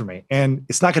challenge for me. And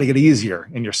it's not going to get easier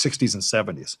in your 60s and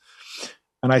 70s.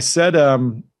 And I said,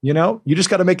 you just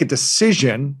got to make a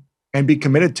decision and be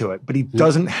committed to it. But he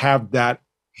doesn't have that.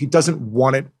 He doesn't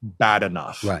want it bad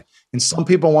enough. Right. And some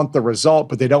people want the result,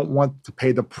 but they don't want to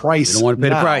pay the price. They don't want to pay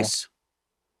the price.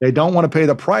 They don't want to pay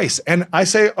the price. And I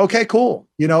say, okay, cool.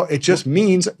 It just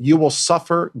means you will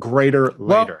suffer greater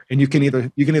later. And you can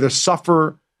either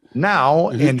suffer now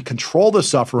and control the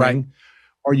suffering,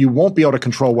 or you won't be able to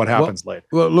control what happens later.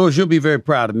 Well, Louis, you'll be very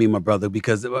proud of me, my brother,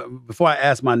 because before I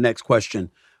ask my next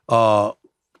question, over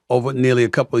nearly a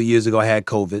couple of years ago, I had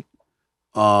COVID.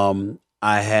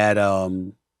 I had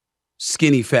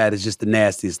skinny fat is just the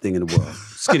nastiest thing in the world.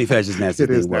 Skinny fat is just the nastiest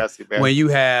thing in the world. Nasty, man. When you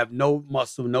have no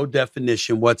muscle, no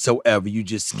definition whatsoever, you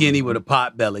just skinny with a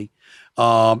pot belly,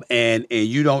 and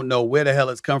you don't know where the hell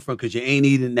it's come from because you ain't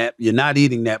eating that. You're not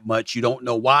eating that much. You don't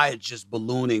know why it's just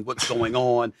ballooning, what's going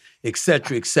on, et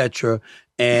cetera, et cetera.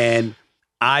 And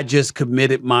I just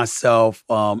committed myself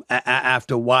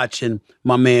after watching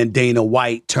my man Dana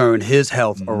White turn his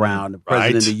health around, the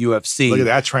president of the UFC. Look at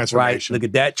that transformation. Right? Look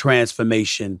at that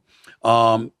transformation.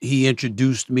 He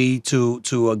introduced me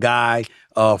to a guy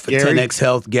for 10X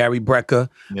Health, Gary Brecker.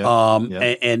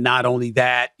 And not only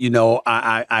that,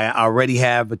 I already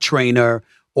have a trainer,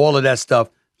 all of that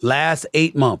stuff. Last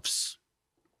 8 months,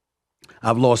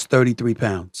 I've lost 33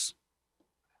 pounds.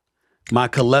 My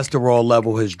cholesterol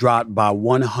level has dropped by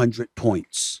 100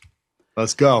 points.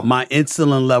 Let's go. My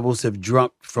insulin levels have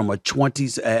dropped from a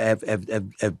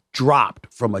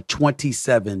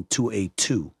 27 to a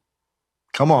 2.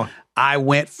 Come on. I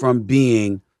went from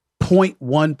being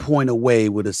 0.1 point away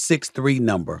with a 6.3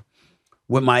 number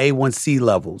with my A1C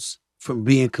levels, from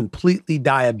being completely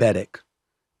diabetic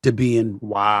to being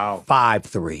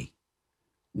 5.3.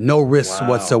 No risks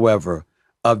whatsoever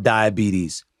of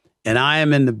diabetes. And I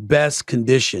am in the best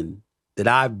condition that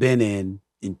I've been in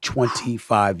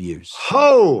 25 years.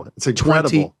 Oh, it's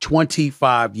incredible.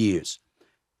 25 years.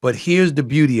 But here's the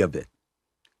beauty of it.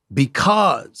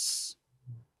 Because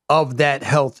of that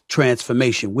health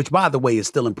transformation, which, by the way, is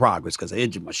still in progress because I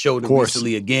injured my shoulder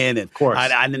recently again. And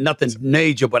I did nothing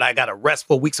major, but I got a rest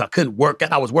for weeks. So I couldn't work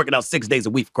out. I was working out 6 days a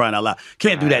week, for crying out loud.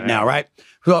 Can't do that now, right?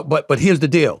 But here's the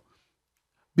deal.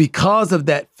 Because of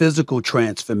that physical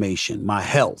transformation, my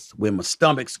health, where my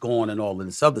stomach's going and all of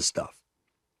this other stuff,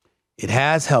 it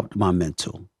has helped my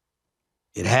mental.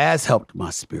 It has helped my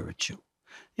spiritual.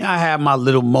 I have my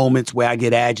little moments where I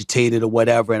get agitated or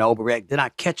whatever and overreact. Then I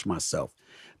catch myself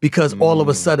because all of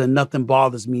a sudden nothing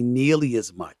bothers me nearly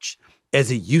as much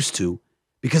as it used to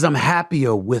because I'm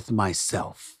happier with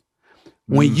myself.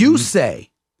 When you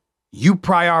say you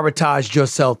prioritized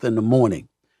yourself in the morning,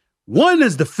 one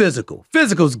is the physical.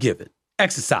 Physical's given.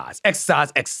 Exercise. All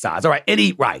right. And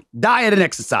eat right. Diet and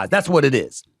exercise. That's what it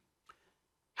is.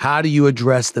 How do you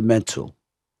address the mental?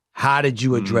 How did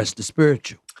you address the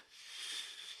spiritual?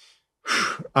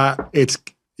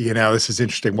 This is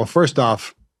interesting. Well, first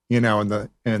off, in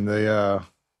the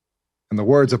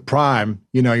words of Prime,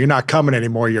 you're not coming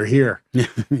anymore. You're here,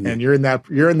 and you're in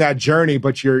that journey,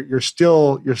 but you're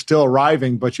still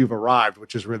arriving, but you've arrived,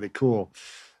 which is really cool.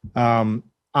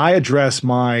 I address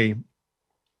my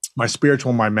my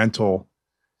spiritual, my mental.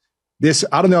 This,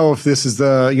 I don't know if this is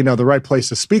the right place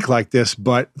to speak like this,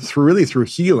 but through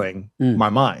healing my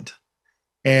mind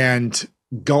and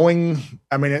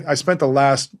I spent the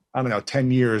last,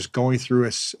 10 years going through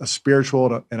a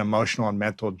spiritual and emotional and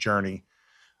mental journey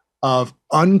of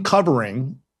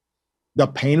uncovering the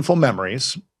painful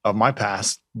memories of my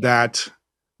past that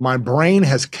my brain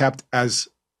has kept as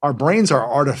our brains are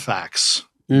artifacts.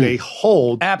 They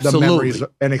hold the memories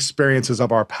and experiences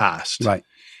of our past. Right.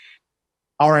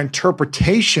 Our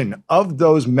interpretation of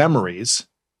those memories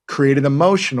create an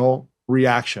emotional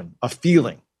reaction, a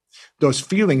feeling. Those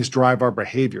feelings drive our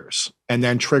behaviors and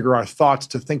then trigger our thoughts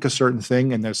to think a certain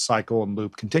thing, and this cycle and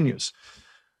loop continues.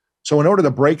 So in order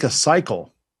to break a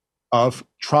cycle of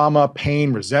trauma,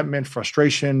 pain, resentment,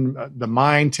 frustration, the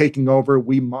mind taking over,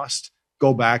 we must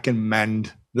go back and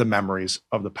mend the memories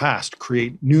of the past,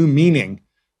 create new meaning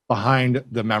behind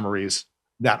the memories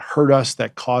that hurt us,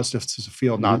 that caused us to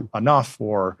feel not enough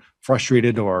or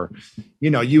frustrated, or,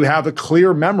 you have a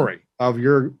clear memory of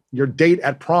your date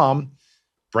at prom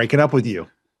breaking up with you.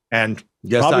 And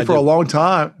probably for a long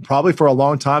time,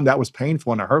 that was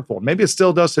painful and hurtful. Maybe it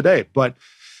still does today, but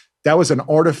that was an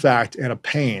artifact and a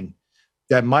pain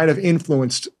that might have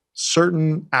influenced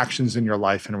certain actions in your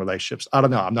life and relationships. I don't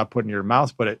know. I'm not putting it in your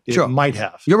mouth, but it might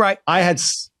have. You're right. I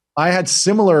had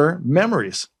similar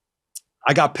memories.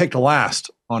 I got picked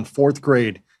last on fourth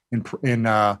grade in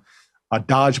a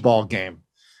dodgeball game.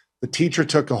 The teacher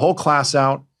took the whole class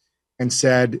out and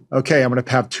said, okay, I'm going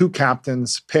to have two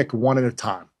captains pick one at a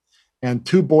time. And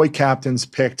two boy captains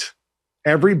picked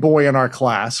every boy in our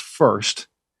class first,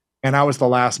 and I was the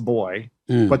last boy.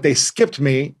 But they skipped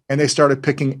me and they started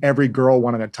picking every girl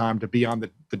one at a time to be on the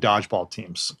dodgeball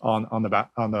teams on the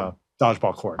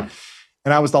dodgeball court.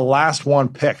 And I was the last one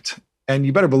picked. And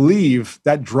you better believe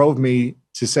that drove me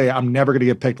to say, I'm never going to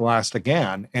get picked last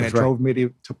again. And it drove me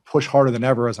to push harder than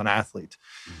ever as an athlete.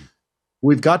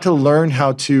 We've got to learn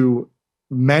how to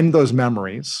mend those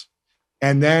memories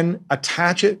and then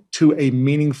attach it to a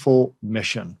meaningful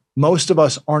mission. Most of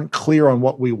us aren't clear on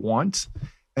what we want,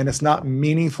 and it's not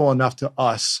meaningful enough to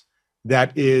us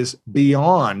that is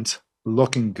beyond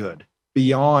looking good,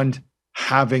 beyond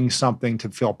having something to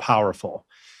feel powerful.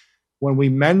 When we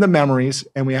mend the memories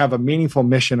and we have a meaningful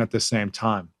mission at the same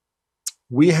time,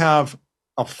 we have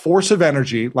a force of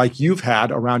energy like you've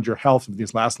had around your health in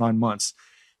these last 9 months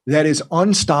that is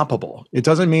unstoppable. It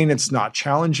doesn't mean it's not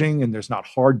challenging and there's not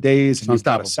hard days and you've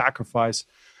got to sacrifice,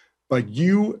 but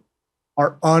you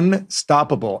are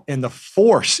unstoppable. And the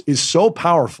force is so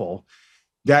powerful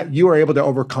that you are able to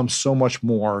overcome so much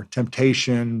more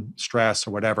temptation, stress,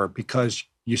 or whatever, because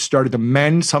you started to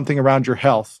mend something around your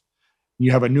health.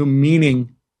 You have a new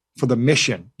meaning for the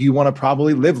mission. You want to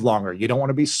probably live longer. You don't want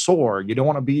to be sore. You don't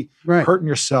want to be hurting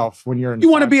yourself when you're in.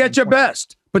 You want to be at your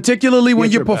best, particularly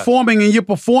when you're performing and you're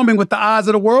performing with the eyes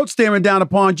of the world staring down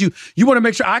upon you. You want to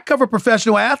make sure. I cover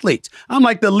professional athletes. I'm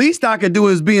like, the least I can do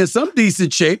is be in some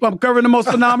decent shape. I'm covering the most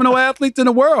phenomenal athletes in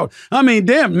the world. I mean,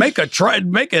 damn, make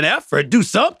an effort, do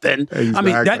something. Exactly. I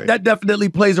mean, that definitely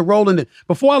plays a role in it.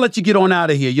 Before I let you get on out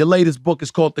of here, your latest book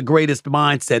is called The Greatest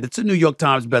Mindset. It's a New York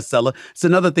Times bestseller. It's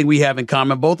another thing we have in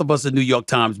common. Both of us are New York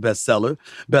Times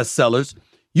bestsellers.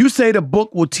 You say the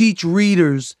book will teach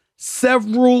readers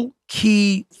several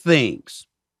key things.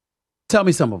 Tell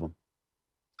me some of them.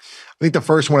 I think the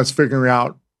first one is figuring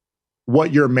out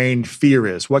what your main fear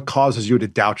is, what causes you to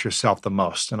doubt yourself the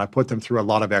most. And I put them through a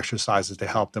lot of exercises to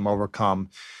help them overcome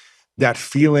that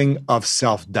feeling of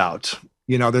self-doubt.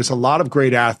 There's a lot of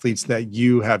great athletes that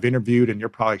you have interviewed and you're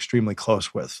probably extremely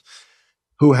close with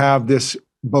who have this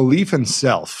belief in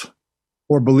self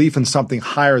or belief in something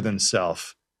higher than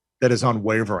self that is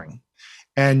unwavering.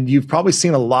 And you've probably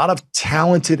seen a lot of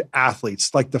talented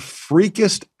athletes, like the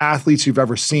freakiest athletes you've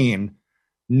ever seen,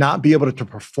 not be able to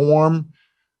perform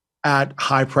at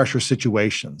high pressure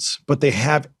situations, but they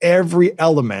have every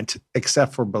element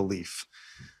except for belief.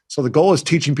 So the goal is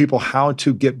teaching people how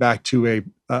to get back to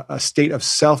a state of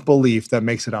self-belief that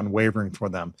makes it unwavering for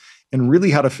them, and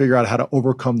really how to figure out how to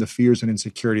overcome the fears and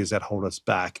insecurities that hold us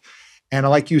back. And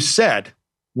like you said,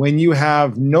 when you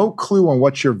have no clue on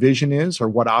what your vision is or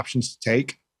what options to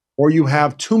take, or you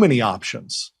have too many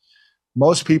options,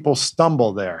 most people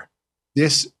stumble there.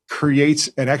 This creates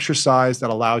an exercise that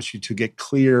allows you to get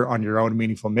clear on your own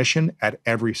meaningful mission at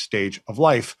every stage of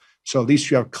life. So at least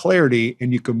you have clarity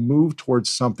and you can move towards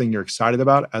something you're excited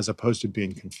about as opposed to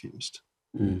being confused.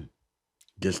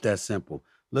 Just that simple.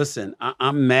 Listen,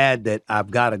 I'm mad that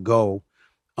I've got to go,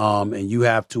 and you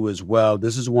have to as well.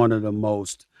 This is one of the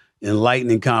most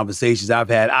enlightening conversations I've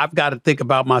had. I've got to think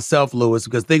about myself, Lewis,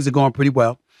 because things are going pretty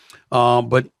well.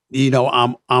 But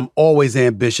I'm always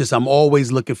ambitious. I'm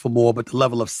always looking for more, but the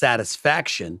level of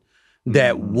satisfaction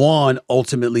that one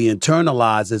ultimately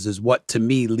internalizes is what to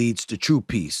me leads to true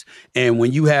peace. And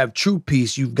when you have true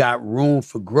peace, you've got room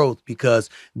for growth because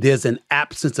there's an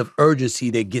absence of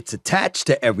urgency that gets attached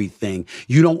to everything.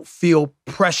 You don't feel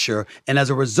pressure. And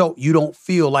as a result, you don't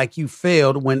feel like you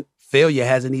failed when failure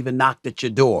hasn't even knocked at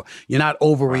your door. You're not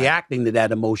overreacting to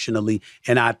that emotionally.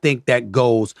 And I think that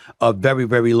goes a very,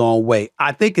 very long way.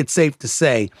 I think it's safe to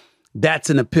say that's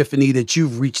an epiphany that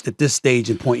you've reached at this stage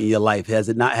and point in your life. Is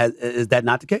that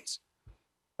not the case?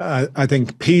 I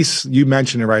think peace, you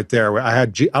mentioned it right there. I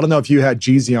don't know if you had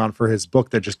Jeezy on for his book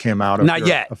that just came out. Not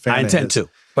yet. I intend to,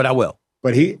 but I will.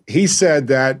 But he said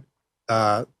that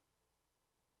having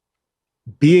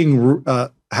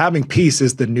peace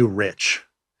is the new rich.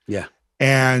 Yeah.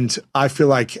 And I feel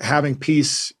like having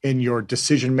peace in your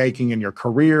decision-making in your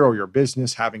career or your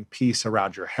business, having peace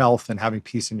around your health and having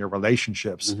peace in your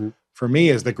relationships, for me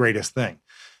is the greatest thing.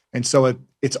 And so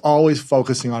it's always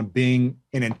focusing on being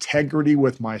in integrity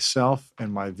with myself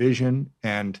and my vision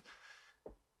and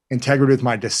integrity with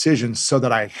my decisions so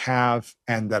that I have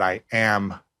and that I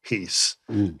am peace.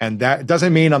 And that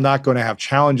doesn't mean I'm not going to have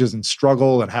challenges and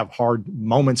struggle and have hard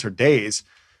moments or days,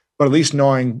 but at least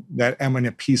knowing that I'm in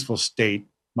a peaceful state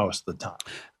most of the time.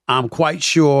 I'm quite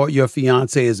sure your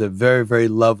fiance is a very, very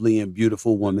lovely and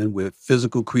beautiful woman. We're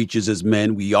physical creatures as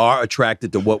men. We are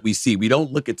attracted to what we see. We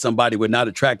don't look at somebody we're not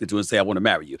attracted to and say, I want to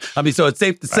marry you. I mean, so it's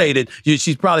safe to say that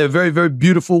she's probably a very, very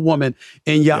beautiful woman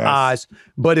in your eyes.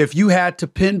 But if you had to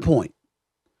pinpoint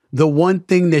the one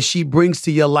thing that she brings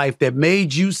to your life that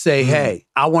made you say, hey,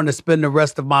 I want to spend the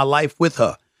rest of my life with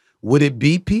her, would it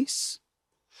be peace?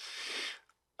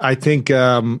 I think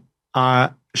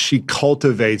she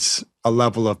cultivates a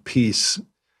level of peace.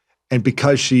 And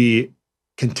because she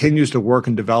continues to work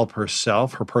and develop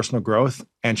herself, her personal growth,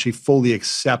 and she fully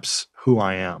accepts who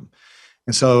I am.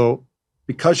 And so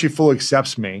because she fully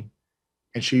accepts me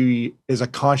and she is a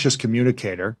conscious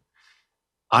communicator,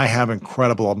 I have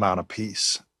incredible amount of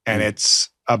peace. And it's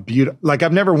a beautiful, like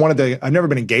I've never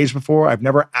been engaged before. I've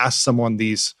never asked someone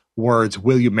these words,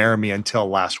 will you marry me, until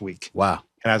last week. Wow.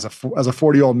 And as a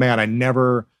 40-year-old man, I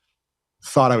never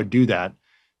thought I would do that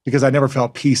because I never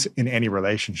felt peace in any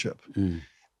relationship. And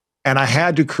I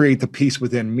had to create the peace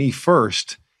within me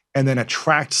first and then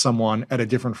attract someone at a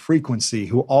different frequency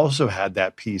who also had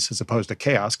that peace as opposed to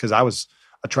chaos, because I was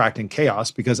attracting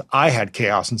chaos because I had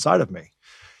chaos inside of me.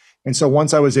 And so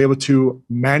once I was able to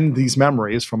mend these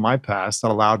memories from my past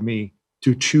that allowed me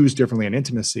to choose differently in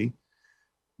intimacy,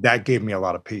 that gave me a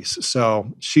lot of peace.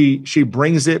 So she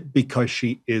brings it because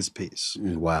she is peace.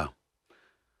 Wow.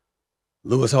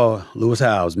 Lewis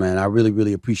Howes, man, I really,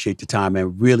 really appreciate the time,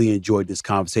 man. Really enjoyed this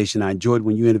conversation. I enjoyed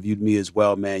when you interviewed me as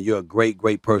well, man. You're a great,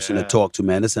 great person to talk to,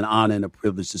 man. It's an honor and a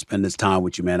privilege to spend this time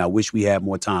with you, man. I wish we had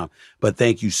more time, but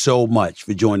thank you so much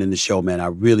for joining the show, man. I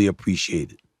really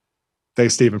appreciate it.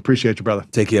 Thanks, Stephen. Appreciate you, brother.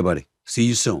 Take care, buddy. See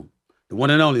you soon. The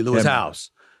one and only Lewis Howes,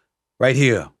 right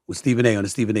here with Stephen A. on the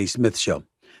Stephen A. Smith Show.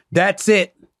 That's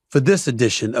it for this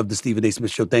edition of the Stephen A.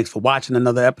 Smith Show. Thanks for watching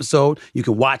another episode. You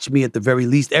can watch me at the very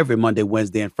least every Monday,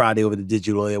 Wednesday, and Friday over the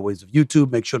digital airwaves of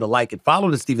YouTube. Make sure to like and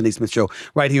follow the Stephen A. Smith Show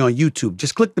right here on YouTube.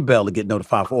 Just click the bell to get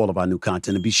notified for all of our new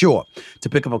content. And be sure to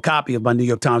pick up a copy of my New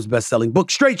York Times bestselling book,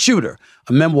 Straight Shooter,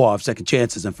 a memoir of second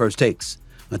chances and first takes.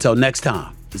 Until next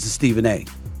time, this is Stephen A.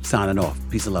 signing off.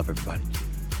 Peace and love, everybody.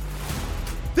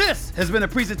 This has been a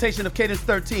presentation of Cadence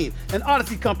 13, an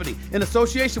Odyssey company in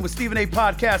association with Stephen A.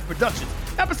 Podcast Productions.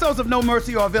 Episodes of No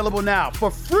Mercy are available now for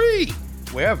free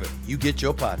wherever you get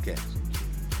your podcasts.